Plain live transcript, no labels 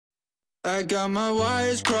I got my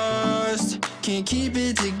wires crossed, can't keep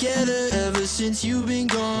it together ever since you've been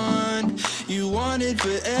gone. You wanted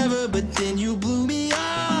forever, but then you blew me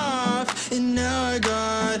off. And now I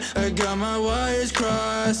got my wires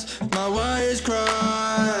crossed, my wires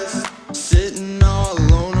crossed. Sitting all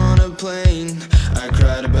alone on a plane, I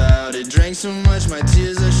cried about it, drank so much my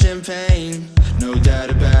tears are champagne. No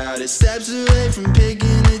doubt about it, steps away from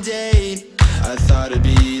picking a date. I thought it'd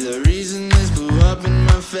be the reason this blew up in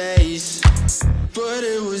my face, but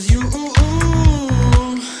it was you.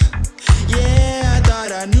 Yeah, I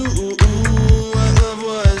thought I knew what love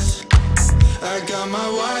was. I got my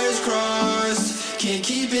wires crossed, can't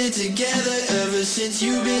keep it together ever since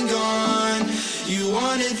you've been gone. You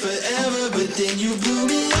wanted forever, but then you blew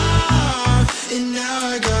me off. And now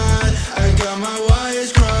I got my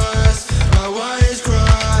wires crossed, my wires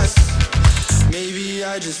crossed. Maybe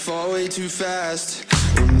I just fall way too fast,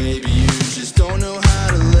 or maybe you just don't know how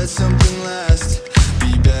to let something last.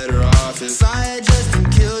 Be better off if I had just been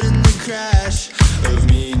killed in the crash of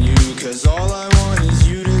me and you, cause all I want is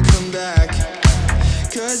you to come back.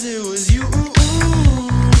 Cause it was you,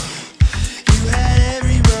 you had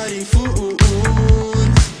everybody fooled.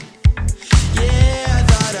 Yeah, I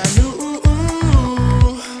thought I knew.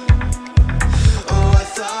 Oh, I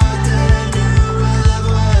thought that I knew what love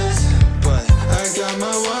was, but I got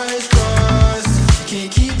my wires crossed,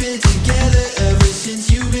 can't keep it together ever since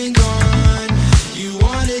you've been gone. You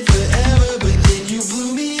wanted forever, but then you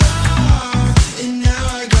blew me off. And now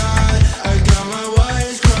I got my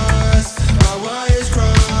wires crossed, my wires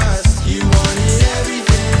crossed. You wanted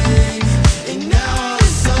everything, and now all of a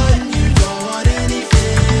sudden you don't want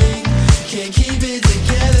anything. Can't keep it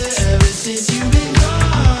together ever since you've been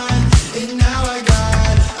gone. And now I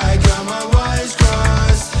got my wires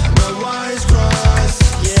crossed, my wires crossed,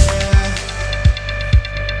 yeah.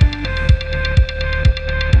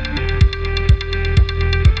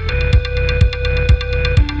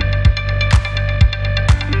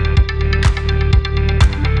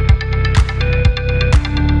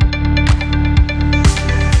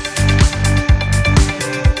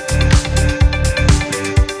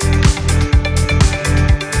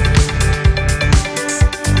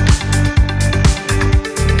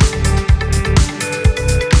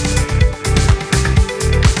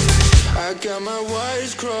 I got my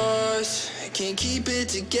wires crossed, can't keep it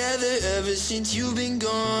together ever since you've been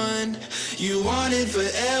gone. You wanted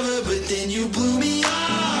forever, but then you blew me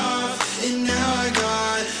off. And now I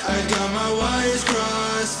got my wires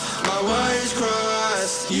crossed, my wires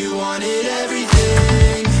crossed. You wanted everything.